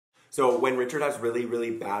So when Richard has really,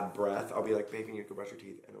 really bad breath, I'll be like, babe, you need to brush your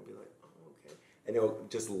teeth. And he'll be like, oh, okay. And he'll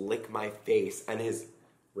just lick my face. And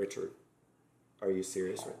Richard, are you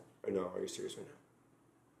serious right now? Are you serious right now?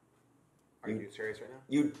 Are you serious right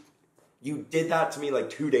now? You did that to me like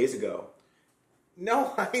 2 days ago.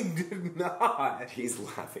 No, I did not. He's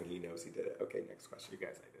laughing. He knows he did it. Okay, next question. You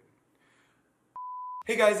guys, I didn't.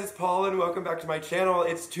 Hey guys, it's Paul and welcome back to my channel.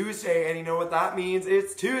 It's Tuesday and you know what that means.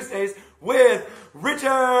 It's Tuesdays with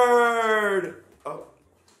Richard! Oh.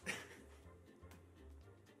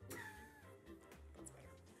 That's better.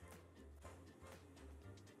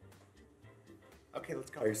 Okay, let's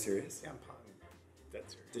go. Are you serious? Yeah, I'm dead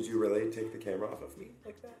serious. Did you really take the camera off of me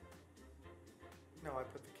like that? No, I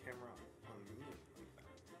put the camera on me like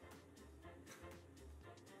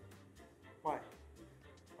that. Why?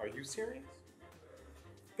 Are you serious?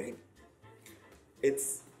 Babe,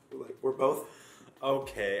 it's like we're both.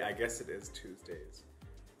 Okay, I guess it is Tuesdays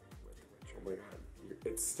with Richard. Oh my god,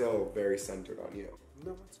 it's still very centered on you.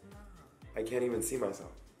 No, it's not. I can't even see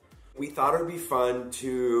myself. We thought it would be fun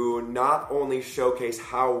to not only showcase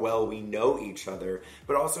how well we know each other,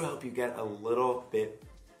 but also help you get a little bit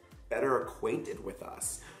better acquainted with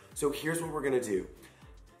us. So here's what we're gonna do.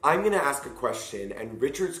 I'm gonna ask a question and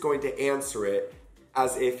Richard's going to answer it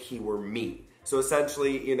as if he were me. So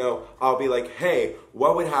essentially, you know, I'll be like, hey,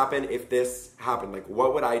 what would happen if this happened? Like,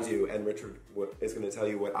 what would I do? And Richard is going to tell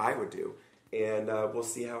you what I would do. And we'll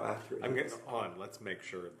see how accurate I'm it getting is. on. Let's make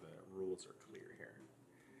sure the rules are clear here.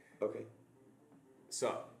 Okay.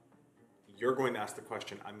 So, you're going to ask the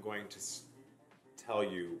question. I'm going to tell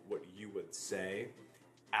you what you would say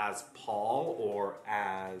as Paul or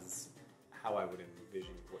as how I would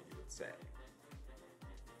envision what you would say.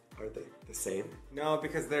 Are they the same? No,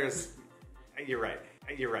 because there's... You're right.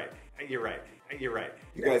 You're right. You're right. You're right.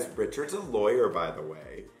 You guys, Richard's a lawyer, by the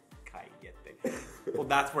way. Well,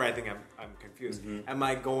 that's where I think I'm confused. Mm-hmm. Am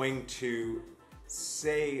I going to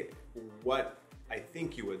say what I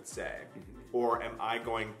think you would say, or am I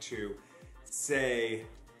going to say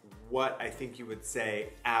what I think you would say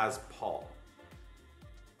as Paul?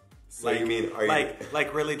 So like, you mean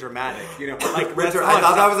like really dramatic, you know? Like Richard, I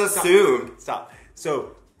thought that was assumed. Stop.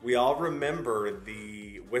 So we all remember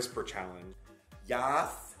the whisper challenge.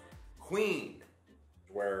 Yes, Queen.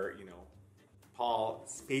 Where, you know, Paul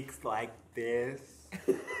speaks like this.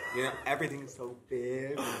 You know, everything's so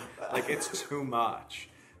big. Like, it's too much.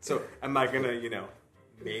 So, am I gonna, you know,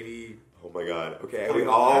 maybe... Oh my god. Okay, we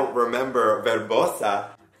all remember Verbosa.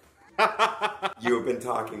 You've been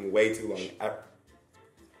talking way too long.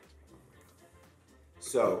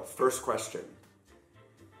 So, first question.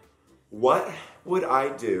 What would I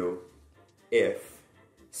do if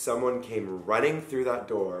someone came running through that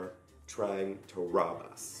door trying to rob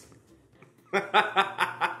us?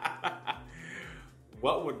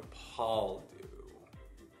 What would Paul do?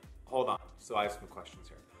 Hold on. So I have some questions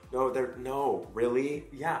here. No, really?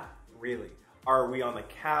 Yeah, really. Are we on the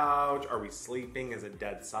couch? Are we sleeping? Is it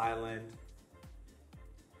dead silent?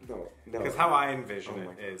 No. Because how I envision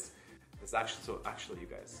it is actually, you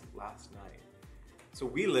guys, last night. So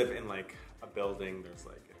we live in like a building. There's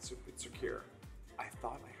like it's secure. I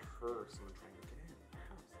thought I heard someone trying to get in our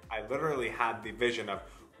house. I literally had the vision of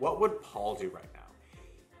what would Paul do right now,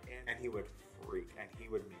 and he would freak, and he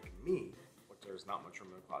would make me, which there's not much room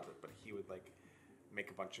in the closet, but he would like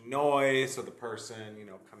make a bunch of noise, so the person, you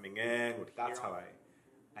know, coming in would. That's how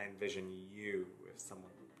I envision you if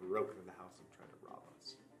someone broke into the house and tried to rob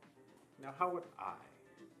us. Now, how would I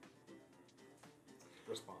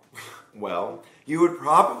respond? Well, you would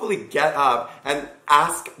probably get up and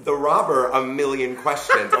ask the robber a million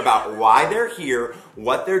questions about why they're here,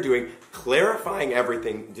 what they're doing, clarifying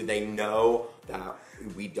everything. Do they know that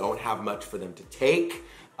we don't have much for them to take?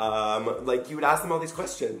 Like, you would ask them all these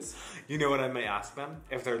questions. You know what I may ask them?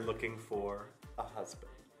 If they're looking for a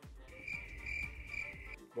husband.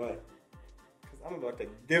 What? Because I'm about to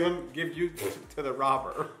give you to the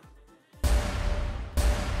robber.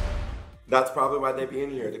 That's probably why they'd be in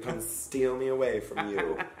here, to come steal me away from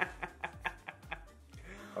you.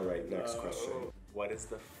 All right, next question. What is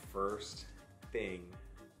the first thing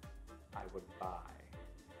I would buy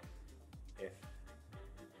if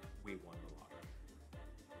we won the lottery?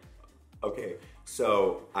 Okay,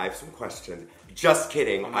 so I have some questions. Just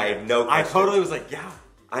kidding. I have no questions. I totally was like, yeah.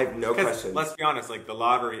 I have no questions. Let's be honest, like the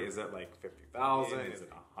lottery, is it like 50,000? Is it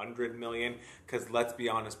 100 million? Because let's be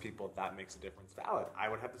honest, people, that makes a difference. Valid. I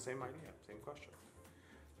would have the same idea, same question.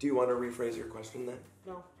 Do you want to rephrase your question then?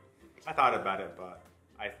 No. I thought about it, but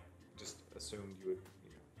I just assumed you would,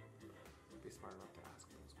 you know, be smart enough to ask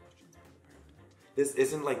those questions. This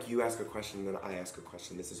isn't like you ask a question and then I ask a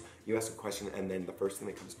question. This is you ask a question and then the first thing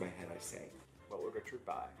that comes to my head I say. What would Richard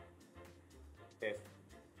buy if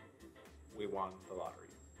we won the lottery?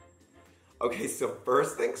 Okay, so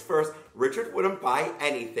first things first, Richard wouldn't buy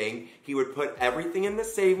anything. He would put everything in the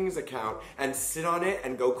savings account and sit on it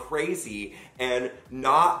and go crazy and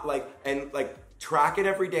not track it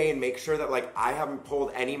every day and make sure that I haven't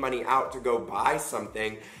pulled any money out to go buy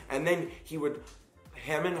something. And then he would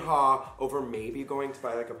hem and haw over maybe going to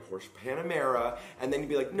buy a Porsche Panamera, and then he'd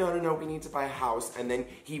be like, no, we need to buy a house. And then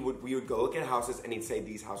we would go look at houses and he'd say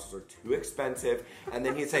these houses are too expensive. And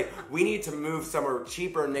then he'd say, we need to move somewhere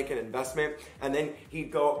cheaper and make an investment. And then he'd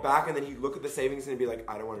go back and then he'd look at the savings and he'd be like,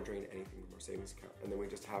 I don't want to drain anything from our savings account. And then we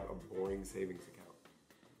just have a boring savings account.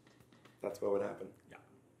 That's what would happen. Yeah.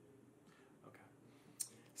 Okay.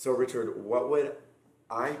 So Richard, what would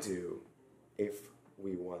I do if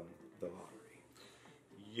we won the lottery?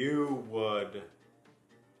 You would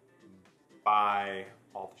buy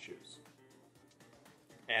all the shoes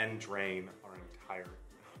and drain our entire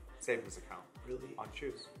savings account. Really? On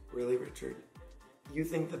shoes. Really, Richard? You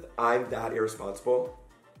think that I'm that irresponsible?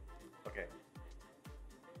 Okay.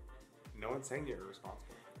 No one's saying you're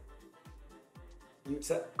irresponsible. You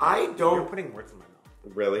said I don't. You're putting words in my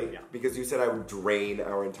mouth. Really? Yeah. Because you said I would drain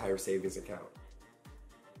our entire savings account.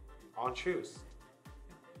 On shoes.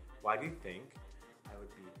 Why do you think I would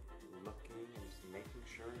be looking and just making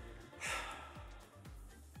sure?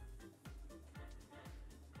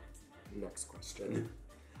 Next question.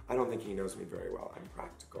 I don't think he knows me very well. I'm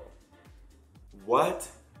practical. What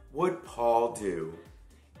would Paul do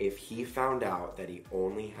if he found out that he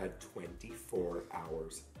only had 24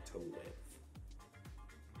 hours to live?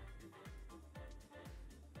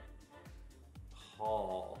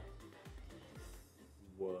 Paul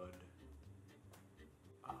would...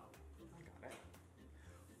 Oh, I got it.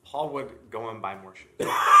 Paul would go and buy more shoes.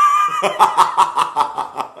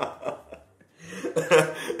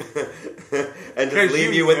 And just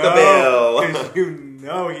leave you with the bill. Because you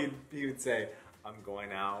know he would say, I'm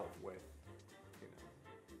going out with,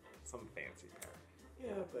 some fancy pair.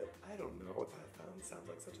 Yeah, but I don't know. That sounds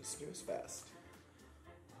like such a snooze fest.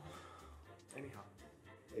 Anyhow.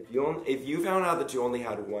 If you found out that you only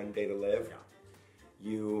had one day to live, Yeah.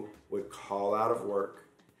 you would call out of work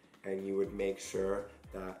and you would make sure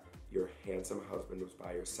that your handsome husband was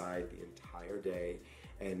by your side the entire day,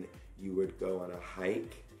 and you would go on a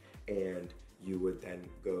hike and you would then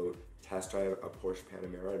go test drive a Porsche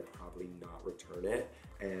Panamera and probably not return it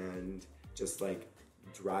and just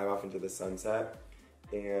drive off into the sunset.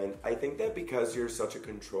 And I think that because you're such a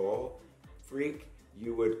control freak,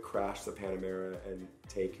 you would crash the Panamera and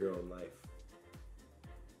take your own life.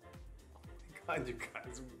 Oh my God, you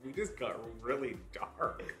guys, we just got really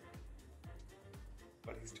dark.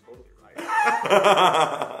 But he's totally right.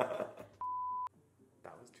 That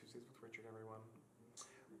was Tuesdays with Richard, everyone.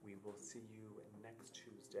 We will see you next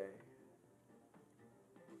Tuesday.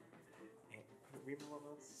 And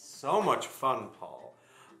so much fun, Paul.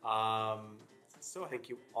 So thank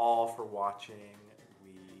you all for watching.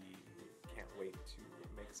 We can't wait to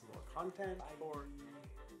make some more content for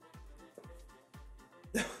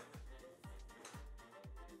you.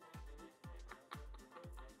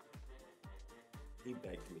 He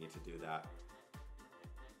begged me to do that.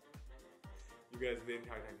 You guys, the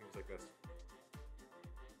entire time he was like this.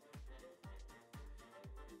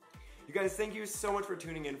 You guys, thank you so much for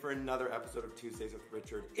tuning in for another episode of Tuesdays with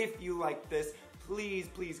Richard. If you like this, please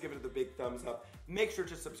give it the big thumbs up. Make sure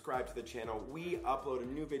to subscribe to the channel. We upload a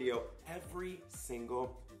new video every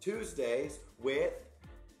single Tuesdays with...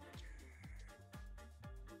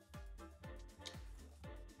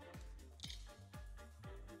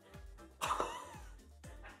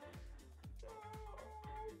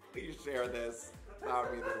 Please share this. That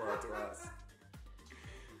would mean the world to us.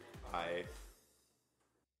 Bye.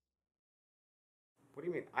 What do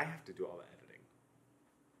you mean? I have to do all the editing.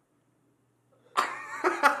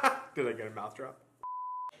 Did I get a mouth drop?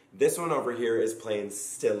 This one over here is playing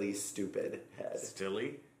Stilly Stupid Head.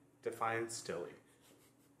 Stilly? Define stilly.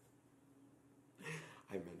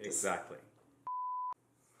 I meant to exactly.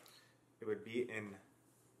 It would be in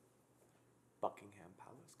Buckingham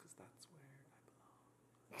Palace, because that's where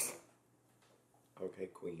I belong. Okay,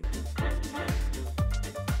 Queen.